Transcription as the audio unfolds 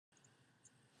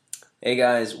Hey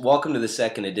guys, welcome to the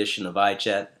second edition of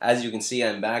iChat. As you can see,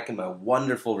 I'm back in my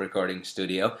wonderful recording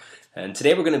studio, and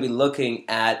today we're going to be looking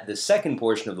at the second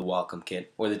portion of the welcome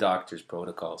kit, or the doctor's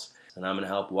protocols. And I'm going to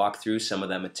help walk through some of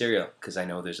that material, because I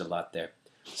know there's a lot there.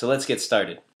 So let's get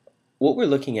started. What we're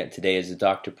looking at today is the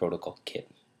doctor protocol kit.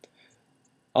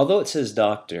 Although it says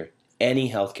doctor,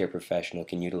 any healthcare professional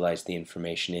can utilize the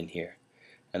information in here.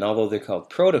 And although they're called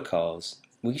protocols,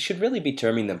 we should really be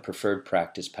terming them preferred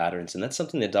practice patterns, and that's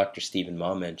something that Dr. Stephen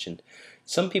Ma mentioned.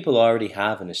 Some people already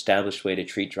have an established way to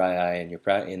treat dry eye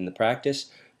in the practice.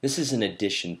 This is an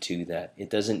addition to that. It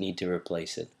doesn't need to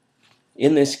replace it.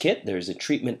 In this kit, there's a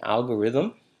treatment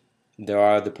algorithm. There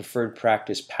are the preferred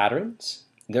practice patterns.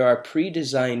 There are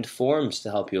pre-designed forms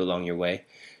to help you along your way.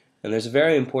 And there's a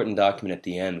very important document at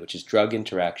the end, which is drug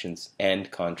interactions and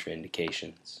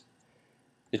contraindications.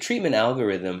 The treatment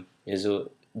algorithm is a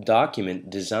document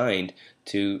designed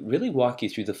to really walk you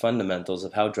through the fundamentals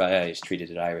of how dry eye is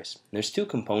treated at Iris. There's two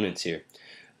components here.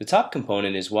 The top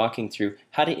component is walking through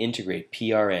how to integrate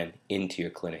PRN into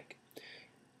your clinic.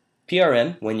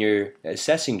 PRN, when you're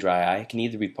assessing dry eye, can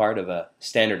either be part of a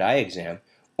standard eye exam,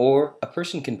 or a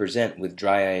person can present with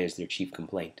dry eye as their chief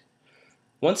complaint.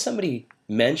 Once somebody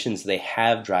mentions they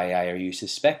have dry eye, or you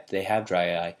suspect they have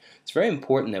dry eye, it's very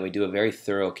important that we do a very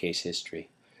thorough case history.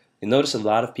 You'll notice a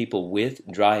lot of people with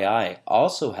dry eye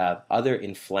also have other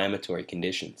inflammatory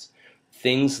conditions.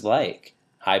 Things like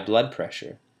high blood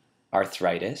pressure,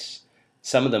 arthritis.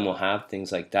 Some of them will have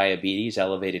things like diabetes,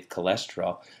 elevated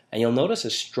cholesterol, and you'll notice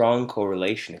a strong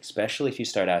correlation, especially if you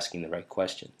start asking the right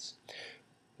questions.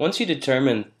 Once you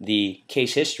determine the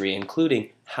case history, including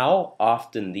how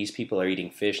often these people are eating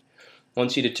fish,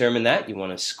 once you determine that, you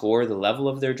want to score the level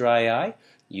of their dry eye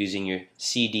using your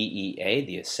CDEA,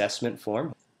 the assessment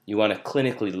form. You want to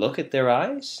clinically look at their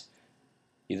eyes.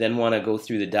 You then want to go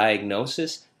through the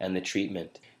diagnosis and the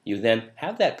treatment. You then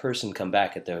have that person come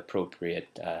back at the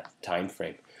appropriate time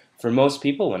frame. For most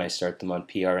people, when I start them on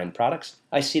PRN products,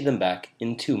 I see them back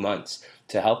in 2 months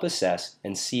to help assess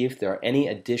and see if there are any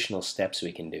additional steps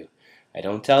we can do. I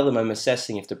don't tell them I'm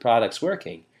assessing if the product's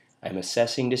working. I'm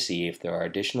assessing to see if there are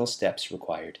additional steps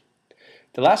required.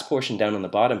 The last portion down on the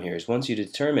bottom here is once you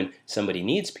determine somebody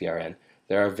needs PRN,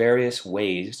 there are various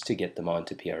ways to get them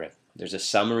onto PRN. There's a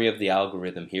summary of the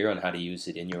algorithm here on how to use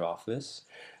it in your office.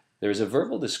 There's a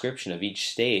verbal description of each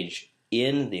stage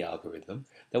in the algorithm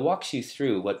that walks you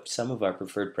through what some of our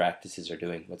preferred practices are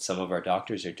doing, what some of our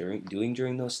doctors are doing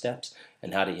during those steps,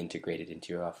 and how to integrate it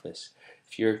into your office.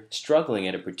 If you're struggling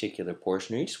at a particular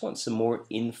portion or you just want some more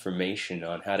information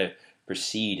on how to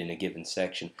proceed in a given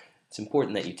section, it's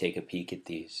important that you take a peek at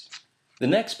these. The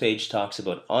next page talks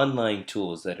about online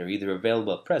tools that are either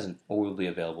available at present or will be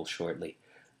available shortly.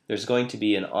 There's going to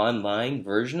be an online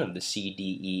version of the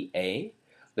CDEA.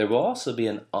 There will also be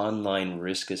an online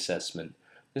risk assessment.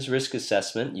 This risk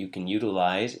assessment you can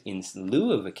utilize in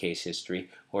lieu of a case history,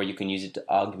 or you can use it to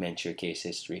augment your case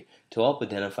history to help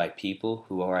identify people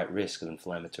who are at risk of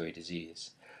inflammatory disease.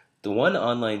 The one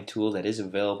online tool that is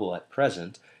available at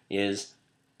present is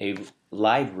a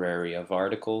library of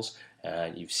articles.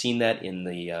 You've seen that in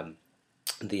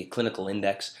the clinical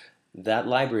index. That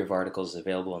library of articles is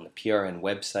available on the PRN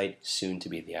website, soon to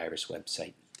be the IRIS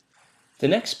website. The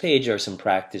next page are some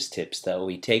practice tips that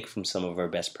we take from some of our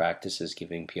best practices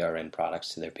giving PRN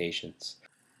products to their patients.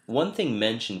 One thing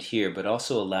mentioned here, but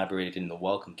also elaborated in the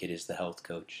welcome kit, is the health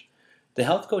coach. The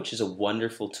health coach is a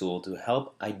wonderful tool to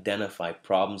help identify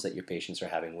problems that your patients are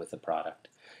having with the product.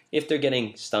 If they're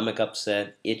getting stomach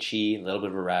upset, itchy, a little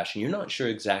bit of a rash, and you're not sure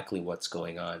exactly what's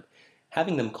going on,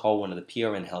 having them call one of the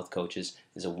PRN health coaches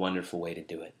is a wonderful way to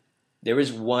do it. There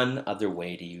is one other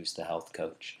way to use the health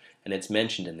coach, and it's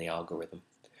mentioned in the algorithm.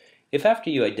 If after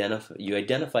you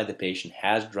identify the patient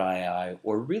has dry eye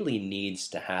or really needs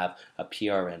to have a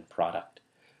PRN product,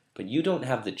 but you don't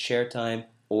have the chair time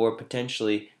or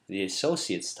potentially the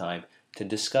associate's time to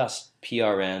discuss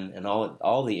PRN and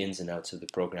all the ins and outs of the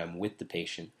program with the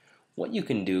patient, what you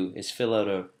can do is fill out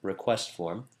a request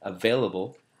form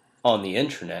available on the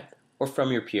intranet or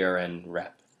from your PRN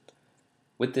rep.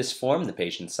 With this form, the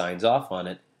patient signs off on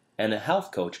it, and a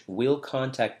health coach will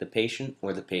contact the patient,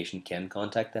 or the patient can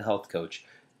contact the health coach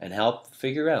and help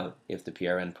figure out if the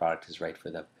PRN product is right for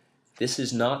them. This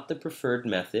is not the preferred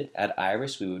method. At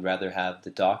IRIS, we would rather have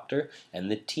the doctor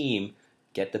and the team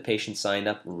get the patient signed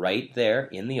up right there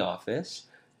in the office,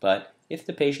 but if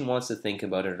the patient wants to think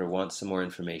about it or wants some more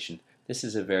information, this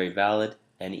is a very valid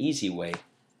and easy way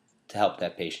to help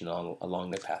that patient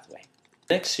along their pathway.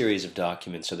 The next series of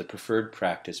documents are the preferred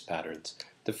practice patterns.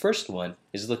 The first one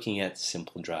is looking at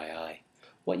simple dry eye.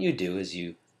 What you do is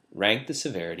you rank the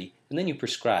severity, and then you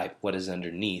prescribe what is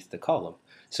underneath the column.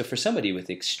 So for somebody with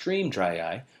extreme dry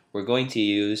eye, we're going to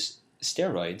use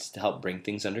steroids to help bring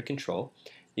things under control.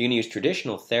 You can use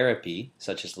traditional therapy,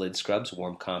 such as lid scrubs,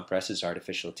 warm compresses,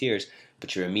 artificial tears,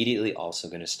 but you're immediately also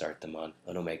going to start them on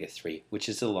an omega-3, which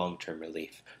is the long-term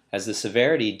relief. As the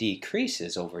severity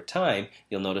decreases over time,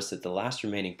 you'll notice that the last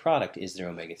remaining product is their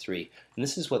omega-3, and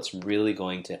this is what's really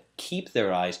going to keep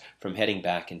their eyes from heading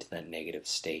back into that negative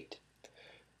state.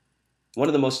 One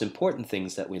of the most important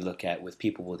things that we look at with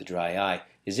people with dry eye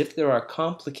is if there are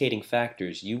complicating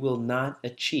factors, you will not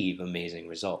achieve amazing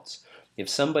results. If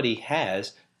somebody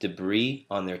has debris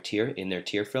on their in their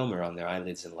tear film or on their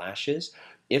eyelids and lashes,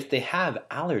 if they have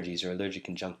allergies or allergic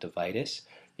conjunctivitis,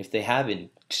 if they have an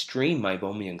extreme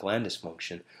meibomian gland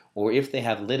dysfunction, or if they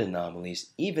have lid anomalies,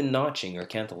 even notching or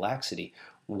canthalaxity,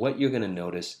 what you're going to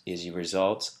notice is your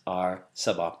results are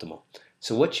suboptimal.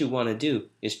 So what you want to do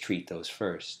is treat those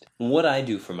first. What I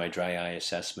do for my dry eye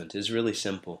assessment is really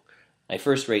simple. I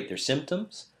first rate their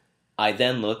symptoms. I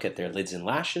then look at their lids and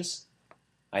lashes.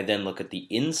 I then look at the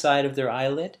inside of their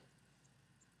eyelid.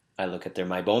 I look at their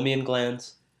meibomian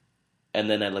glands. And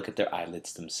then I look at their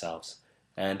eyelids themselves.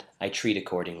 And I treat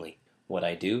accordingly. What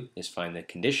I do is find the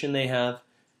condition they have,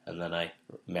 and then I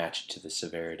match it to the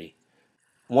severity.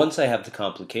 Once I have the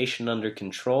complication under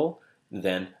control,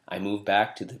 then I move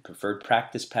back to the preferred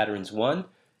practice patterns 1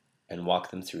 and walk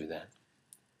them through that.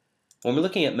 When we're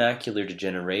looking at macular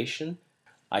degeneration,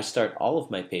 I start all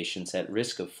of my patients at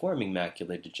risk of forming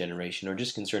macular degeneration or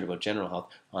just concerned about general health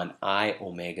on eye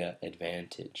omega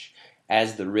advantage.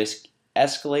 As the risk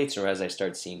escalates or as I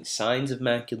start seeing signs of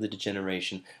macular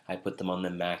degeneration, I put them on the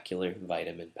macular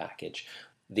vitamin package.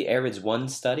 The ARIDS 1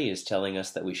 study is telling us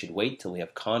that we should wait till we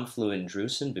have confluent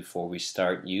drusen before we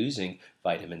start using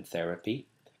vitamin therapy.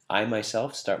 I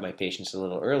myself start my patients a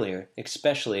little earlier,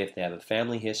 especially if they have a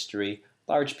family history,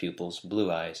 large pupils,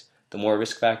 blue eyes. The more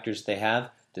risk factors they have,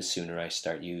 the sooner I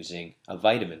start using a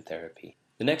vitamin therapy.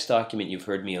 The next document you've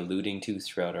heard me alluding to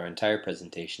throughout our entire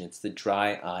presentation, it's the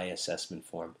dry eye assessment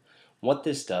form. What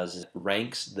this does is it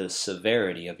ranks the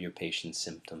severity of your patient's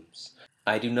symptoms.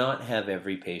 I do not have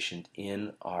every patient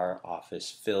in our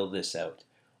office fill this out.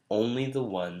 Only the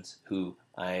ones who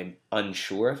I'm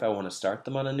unsure if I want to start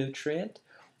them on a nutrient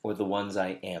or the ones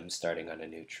I am starting on a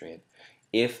nutrient.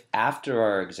 If after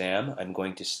our exam I'm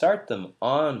going to start them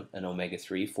on an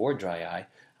omega-3 for dry eye,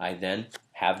 I then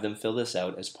have them fill this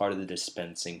out as part of the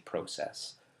dispensing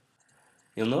process.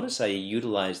 You'll notice I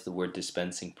utilize the word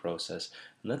dispensing process,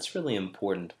 and that's really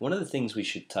important. One of the things we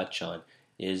should touch on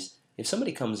is if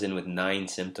somebody comes in with 9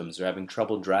 symptoms, they're having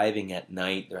trouble driving at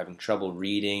night, they're having trouble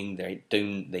reading, they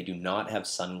do not have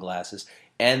sunglasses,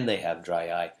 and they have dry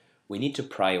eye, we need to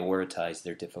prioritize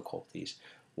their difficulties.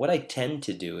 What I tend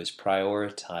to do is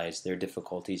prioritize their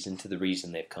difficulties into the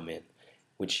reason they've come in,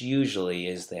 which usually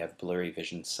is they have blurry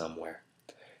vision somewhere.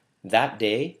 That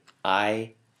day,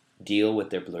 I deal with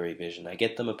their blurry vision. I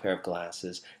get them a pair of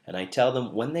glasses, and I tell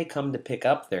them when they come to pick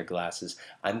up their glasses,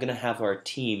 I'm going to have our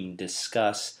team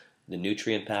discuss the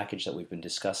nutrient package that we've been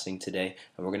discussing today,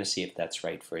 and we're going to see if that's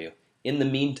right for you. In the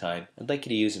meantime, I'd like you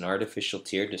to use an artificial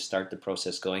tear to start the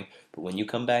process going, but when you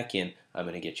come back in, I'm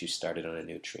going to get you started on a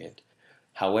nutrient.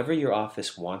 However your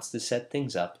office wants to set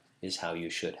things up is how you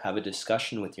should. Have a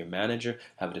discussion with your manager,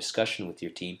 have a discussion with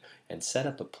your team, and set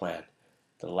up a plan.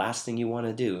 The last thing you want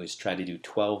to do is try to do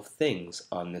 12 things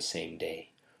on the same day.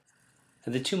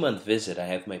 At the 2-month visit, I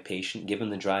have my patient given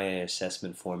the dry eye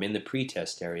assessment form in the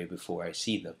pre-test area before I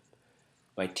see them.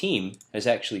 My team has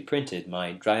actually printed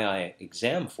my dry eye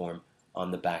exam form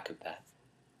on the back of that.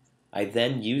 I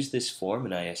then use this form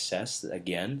and I assess,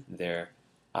 again, their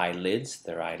eyelids,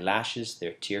 their eyelashes,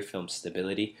 their tear film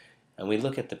stability, and we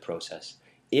look at the process.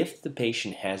 If the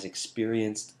patient has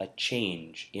experienced a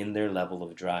change in their level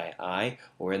of dry eye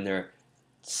or in their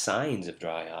signs of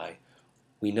dry eye,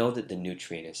 we know that the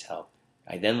nutrient has helped.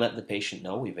 I then let the patient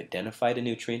know we've identified a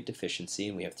nutrient deficiency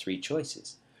and we have 3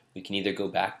 choices. We can either go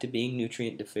back to being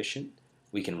nutrient deficient,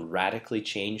 we can radically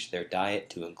change their diet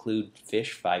to include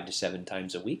fish 5 to 7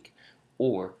 times a week,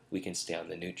 or we can stay on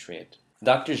the nutrient.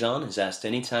 Dr. Jean has asked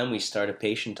anytime we start a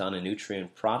patient on a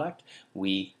nutrient product,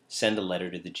 we send a letter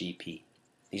to the GP.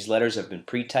 These letters have been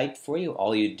pre-typed for you.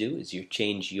 All you do is you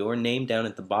change your name down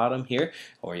at the bottom here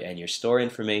and your store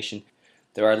information.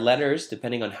 There are letters,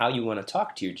 depending on how you want to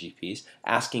talk to your GPs,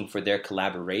 asking for their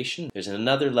collaboration. There's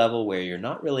another level where you're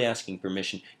not really asking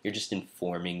permission, you're just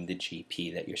informing the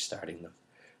GP that you're starting them.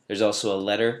 There's also a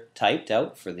letter typed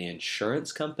out for the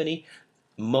insurance company.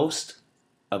 Most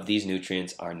of these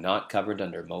nutrients are not covered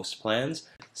under most plans.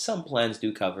 Some plans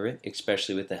do cover it,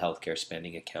 especially with the healthcare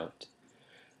spending account.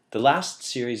 The last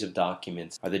series of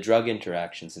documents are the drug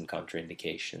interactions and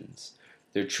contraindications.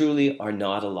 There truly are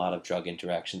not a lot of drug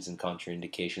interactions and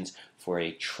contraindications for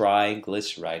a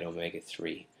triglyceride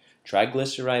omega-3.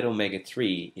 Triglyceride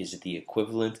omega-3 is the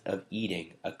equivalent of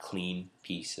eating a clean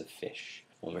piece of fish.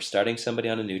 When we're starting somebody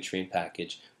on a nutrient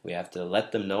package, we have to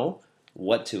let them know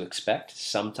what to expect.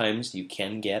 Sometimes you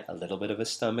can get a little bit of a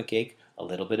stomach ache, a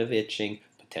little bit of itching,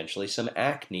 potentially some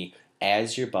acne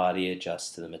as your body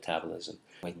adjusts to the metabolism.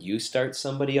 When you start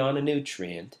somebody on a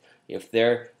nutrient, if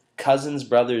their cousin's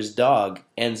brother's dog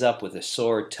ends up with a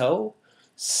sore toe,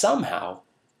 somehow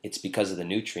it's because of the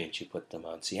nutrient you put them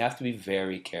on. So you have to be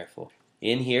very careful.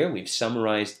 In here, we've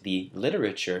summarized the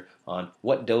literature on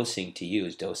what dosing to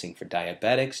use. Dosing for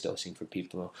diabetics, dosing for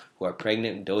people who are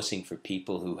pregnant, dosing for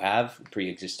people who have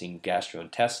pre-existing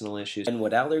gastrointestinal issues, and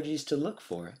what allergies to look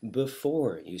for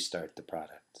before you start the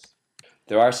products.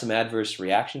 There are some adverse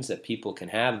reactions that people can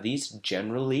have. These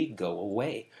generally go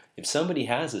away. If somebody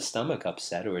has a stomach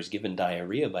upset or is given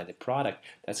diarrhea by the product,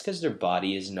 that's because their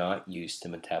body is not used to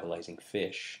metabolizing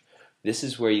fish. This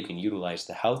is where you can utilize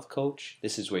the health coach.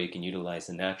 This is where you can utilize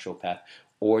the naturopath,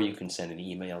 or you can send an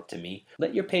email to me.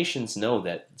 Let your patients know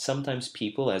that sometimes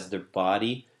people, as their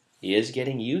body is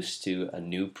getting used to a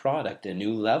new product, a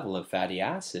new level of fatty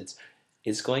acids,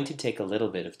 it's going to take a little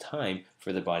bit of time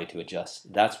for the body to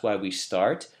adjust. That's why we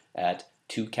start at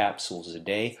 2 capsules a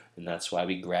day, and that's why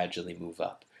we gradually move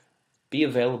up. Be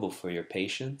available for your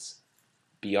patients.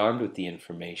 Be armed with the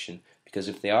information, because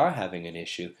if they are having an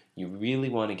issue, you really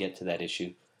want to get to that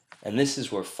issue. And this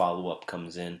is where follow-up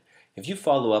comes in. If you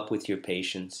follow up with your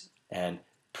patients and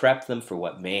prep them for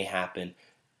what may happen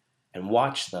and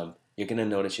watch them, you're going to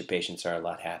notice your patients are a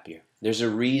lot happier. There's a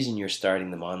reason you're starting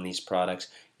them on these products.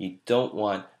 You don't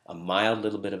want a mild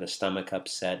little bit of a stomach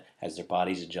upset as their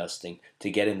body's adjusting to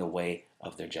get in the way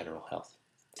of their general health.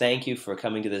 Thank you for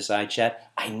coming to this iChat.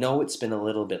 I know it's been a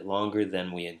little bit longer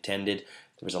than we intended.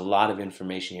 There was a lot of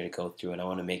information here to go through, and I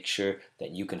want to make sure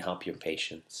that you can help your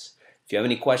patients. If you have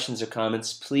any questions or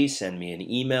comments, please send me an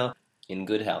email. In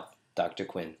good health, Dr.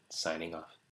 Quinn, signing off.